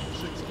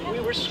we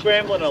were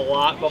scrambling a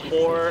lot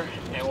before,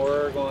 and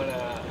we're going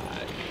to,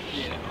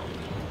 you know,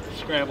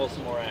 scramble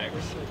some more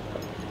eggs.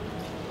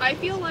 I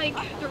feel like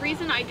the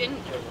reason I didn't,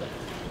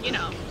 you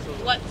know,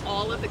 let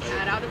all of the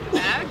cat out of the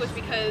bag was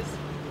because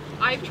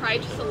I've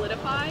tried to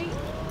solidify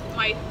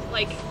my,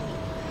 like,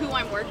 who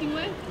I'm working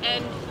with,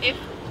 and if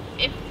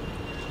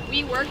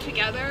we work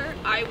together,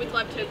 I would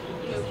love to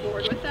move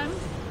forward with them,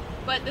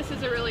 but this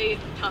is a really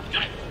tough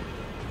time.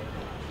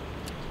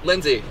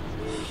 Lindsay,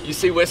 you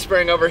see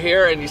whispering over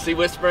here and you see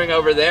whispering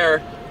over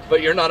there,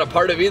 but you're not a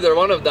part of either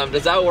one of them.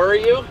 Does that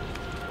worry you?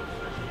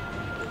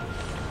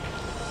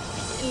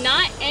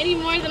 Not any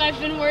more than I've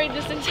been worried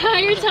this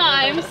entire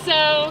time,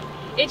 so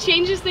it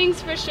changes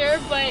things for sure,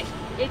 but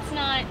it's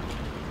not.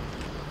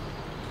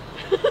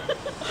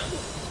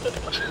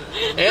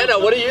 Anna,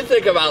 what do you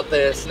think about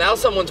this? Now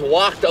someone's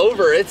walked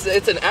over. It's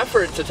an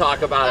effort to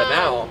talk about it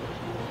now.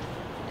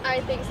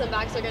 I think some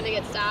backs are going to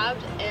get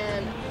stabbed,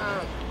 and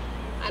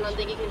I don't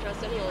think you can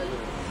trust anyone.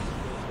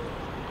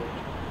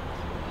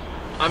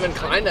 I'm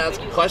inclined to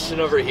ask a question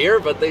over here,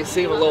 but they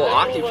seem a little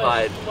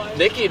occupied.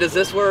 Nikki, does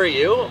this worry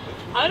you?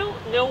 I don't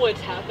know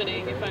what's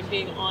happening, if I'm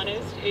being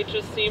honest. It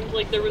just seemed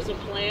like there was a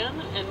plan,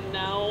 and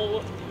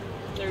now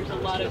there's a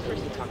lot of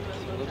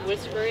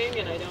whispering,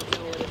 and I don't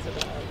know what it's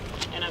about.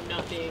 And I'm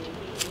not being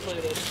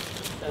included,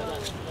 so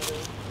that's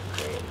really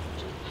great.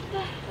 What the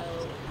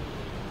hell?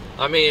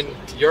 I mean,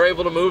 you're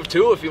able to move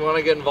too if you want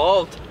to get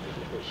involved.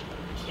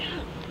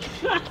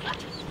 Yeah.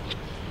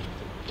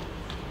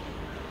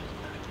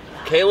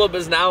 Caleb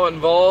is now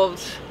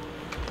involved.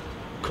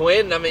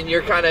 Quinn, I mean,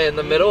 you're kind of in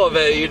the middle of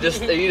it. Are you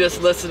just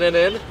listening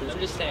in? I'm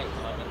just saying.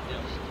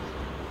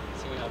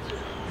 See what happens.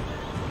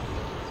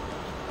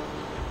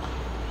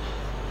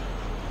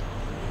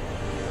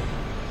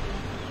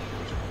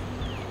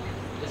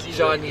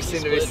 Sean, you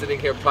seem to be sitting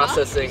here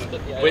processing.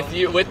 With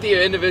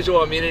the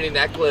individual immunity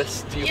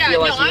necklace, do you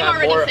feel like you have more? Yeah,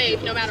 no, I'm already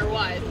safe no matter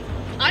what.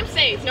 I'm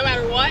safe no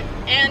matter what,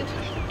 and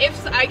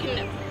if I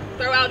can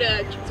throw out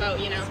a vote,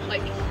 you know,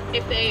 like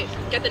if they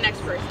get the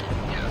next person.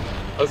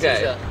 Yeah.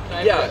 Okay.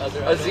 Yeah,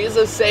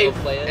 Aziza's safe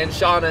and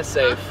Shauna's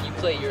safe. You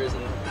play yours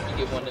and you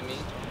give one to me.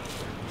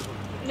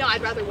 No,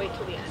 I'd rather wait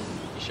till the end.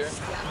 You sure?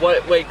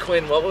 What? Wait,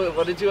 Quinn.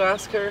 What did you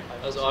ask her?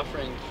 I was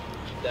offering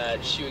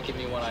that she would give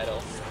me one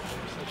idol,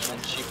 and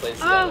then she plays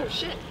Oh together.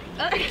 shit!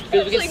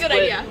 Because That's a good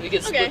idea. We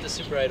could split the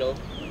super idol.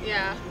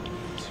 Yeah.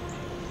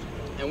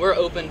 And we're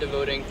open to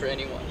voting for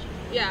anyone.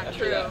 Yeah, after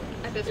true. that,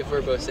 At this if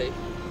point. we're both safe.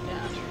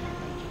 Yeah.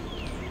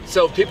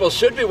 So people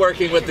should be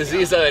working with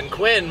Aziza and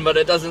Quinn, but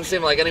it doesn't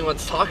seem like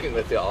anyone's talking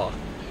with y'all.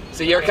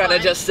 So you're kind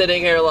of just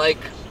sitting here like,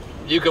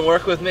 you can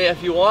work with me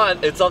if you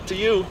want. It's up to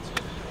you.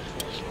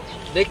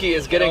 Nikki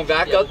is getting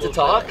back up to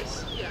talk.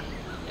 Yeah.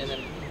 And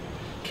then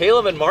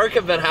Caleb and Mark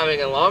have been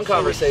having a long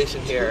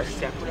conversation here.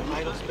 Separate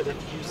idols, but if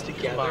used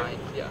together. combined.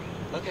 Yeah.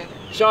 Okay.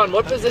 Sean,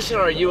 what position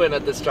are you in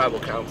at this tribal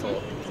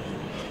council?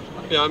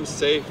 Yeah, I'm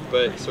safe,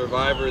 but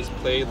Survivor is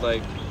played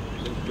like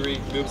in 3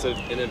 moves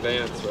in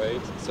advance, right?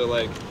 So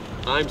like,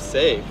 I'm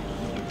safe,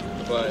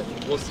 but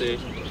we'll see.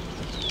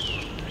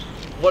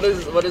 What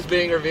is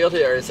being revealed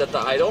here? Is that the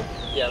idol?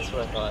 Yeah, that's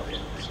what I thought.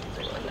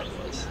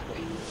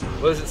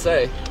 What does it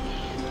say?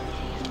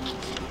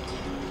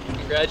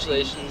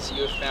 Congratulations,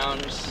 you have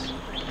found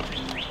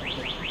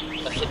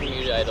a hidden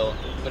mute idol.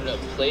 When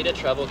played at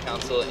tribal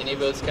council, any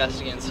votes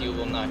cast against you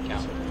will not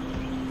count.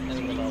 And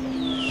then the normal.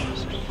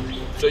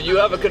 So you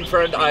have a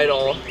confirmed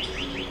idol.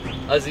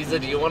 Aziza,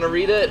 do you want to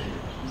read it?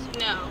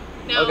 No.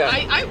 No,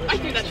 Okay. I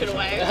threw that shit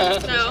away.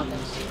 So,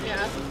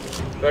 yeah.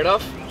 Fair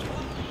enough.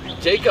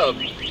 Jacob,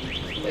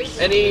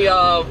 any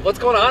what's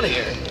going on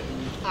here?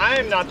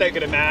 I'm not that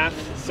good at math,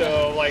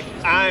 so like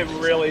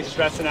I'm really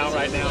stressing out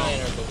right now.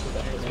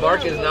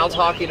 Mark is now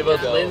talking to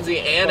both Lindsay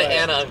and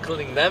Anna,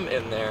 including them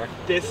in there.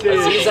 This is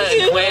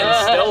Aziza and Quinn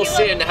still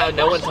seeing how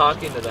no one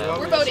talking to them.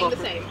 We're voting the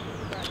same.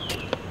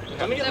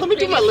 Let me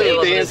do my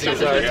little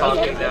dances are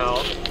talking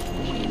now.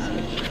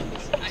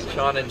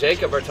 Sean and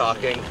Jacob are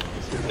talking.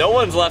 No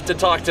one's left to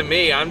talk to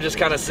me. I'm just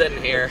kind of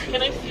sitting here.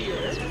 Can I see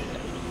yours?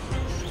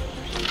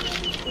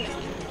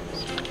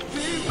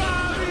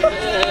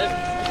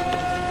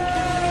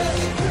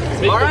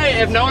 All right,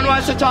 if no one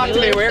wants to talk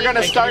to me, we're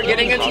gonna start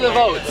getting into the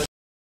votes.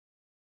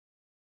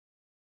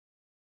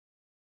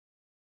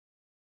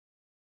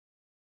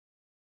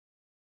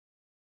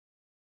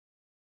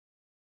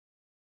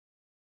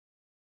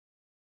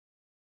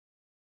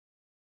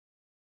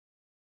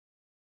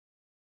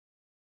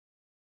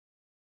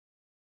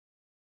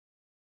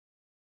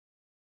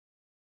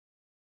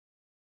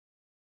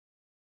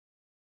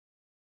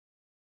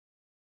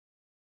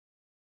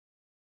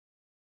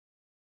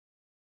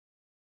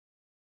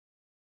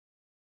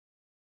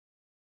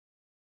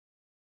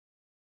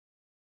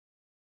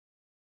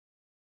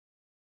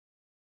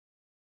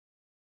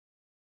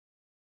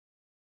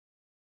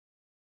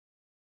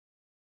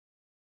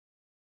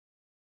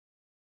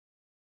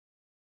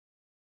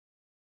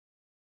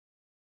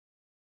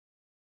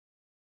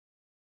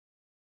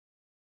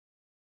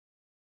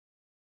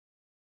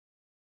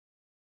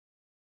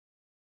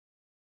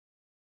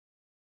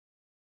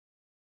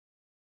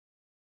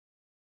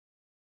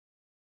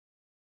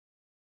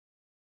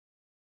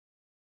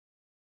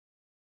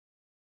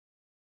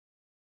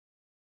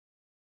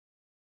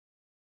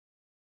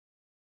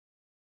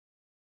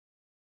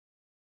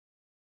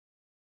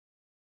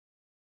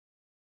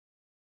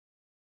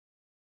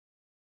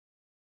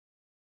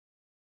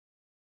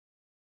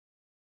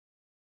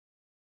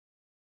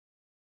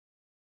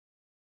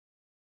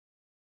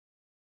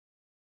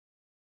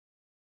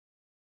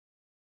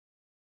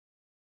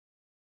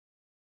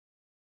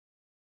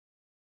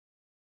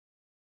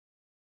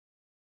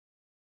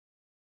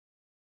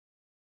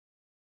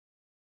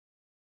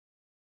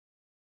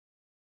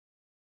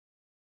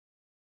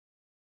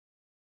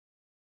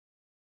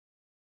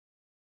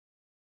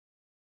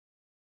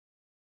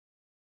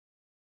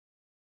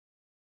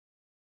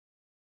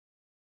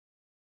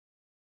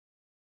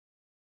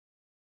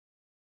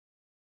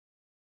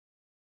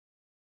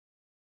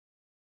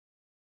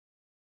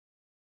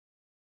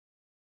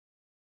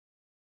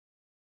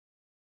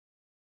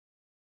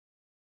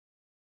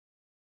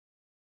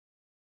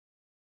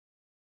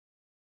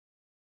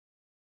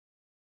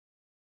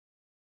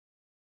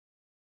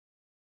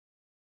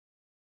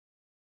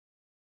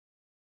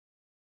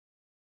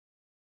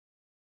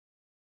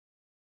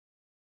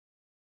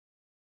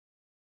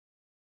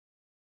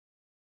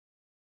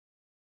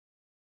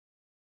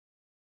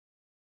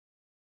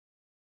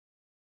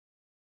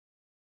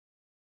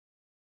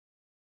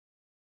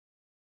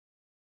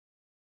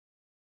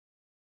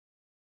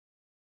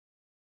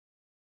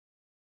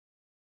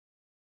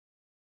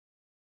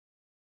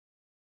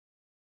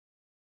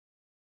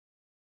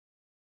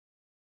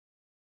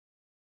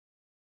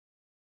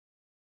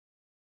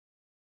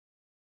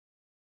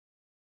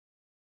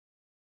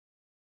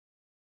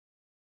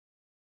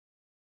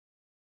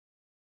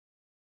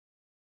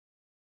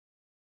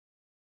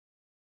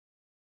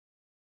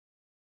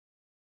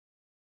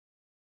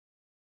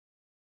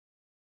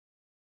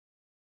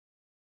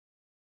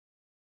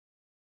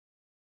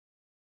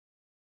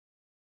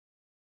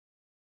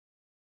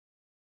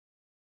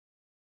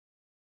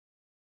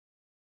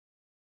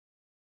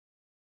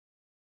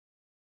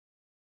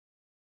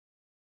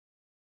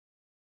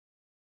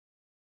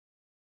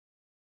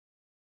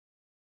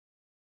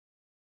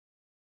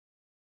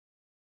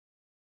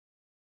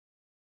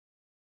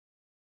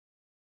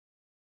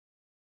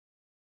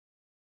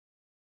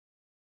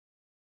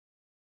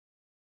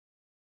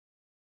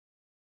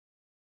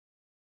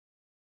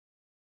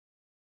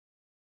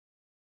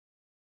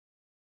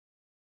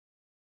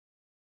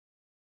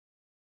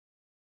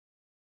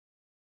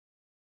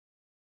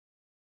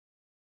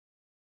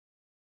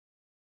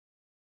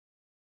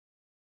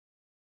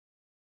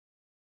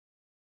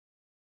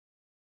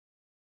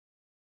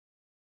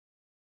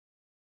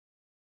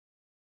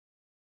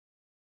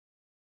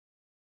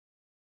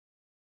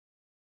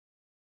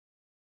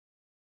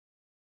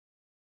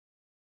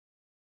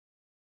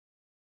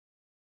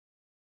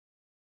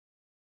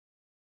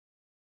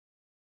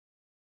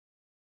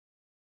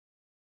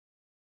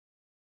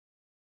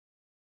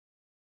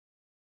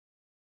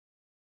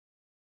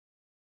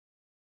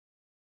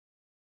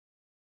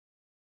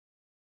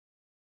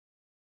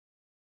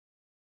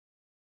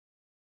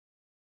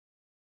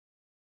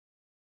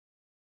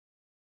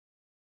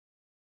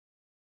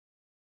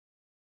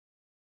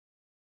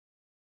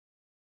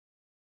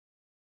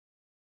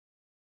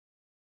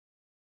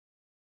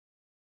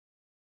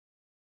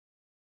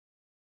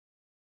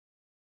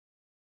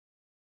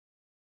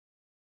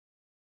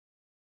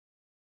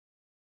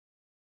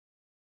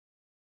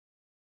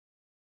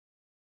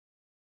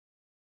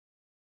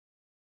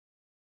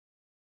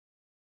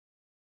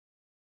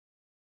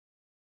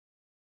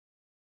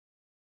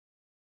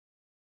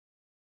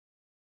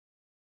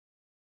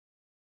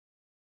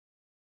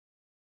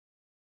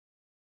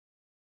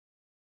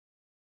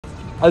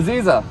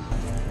 Aziza.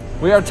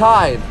 We are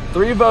tied.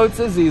 3 votes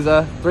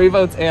Aziza, 3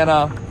 votes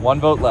Anna, 1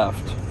 vote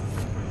left.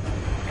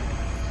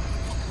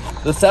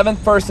 The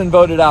 7th person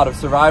voted out of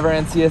Survivor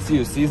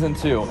NCSU Season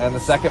 2 and the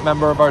 2nd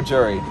member of our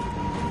jury.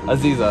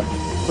 Aziza,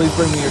 please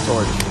bring me your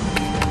torch.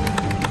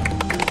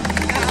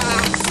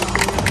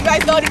 You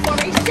guys voted for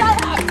me.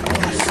 Shut up!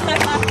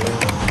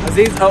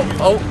 Aziza,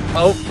 oh.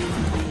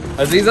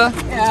 Aziza?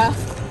 Yeah.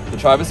 The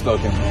tribe has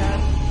spoken.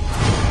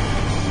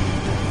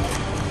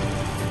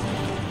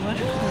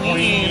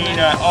 Queen.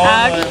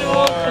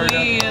 Actual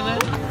queen.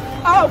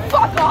 Oh,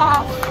 fuck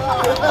off!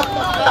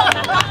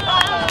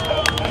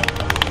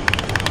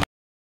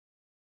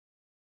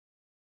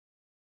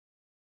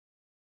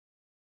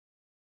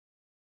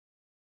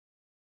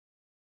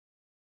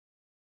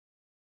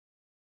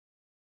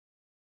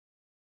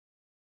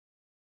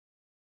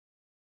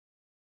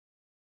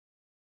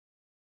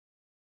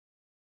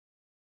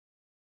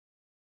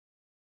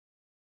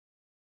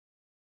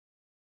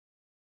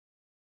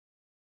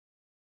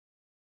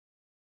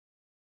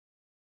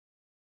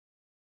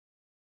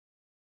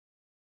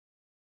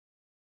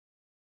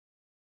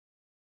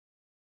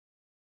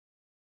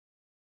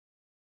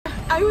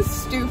 I was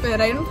stupid.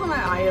 I didn't put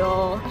my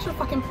idol. I should have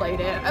fucking played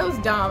it. I was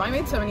dumb. I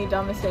made so many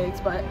dumb mistakes,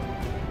 but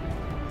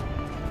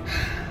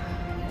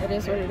it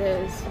is what it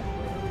is.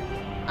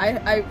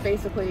 I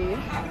basically,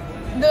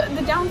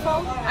 the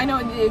downfall, I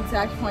know the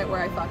exact point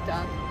where I fucked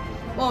up.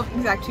 Well,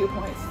 exact 2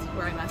 points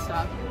where I messed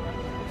up.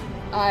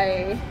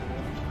 I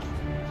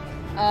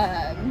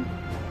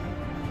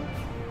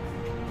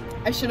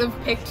should have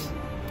picked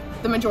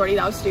the majority.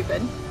 That was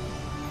stupid.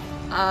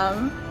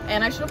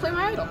 And I should have played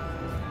my idol.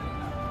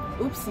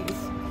 Oopsies.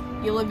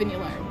 You live and you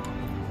learn.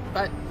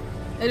 But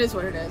it is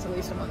what it is. At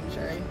least I'm on the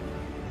jury.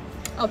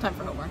 I'll have time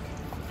for homework.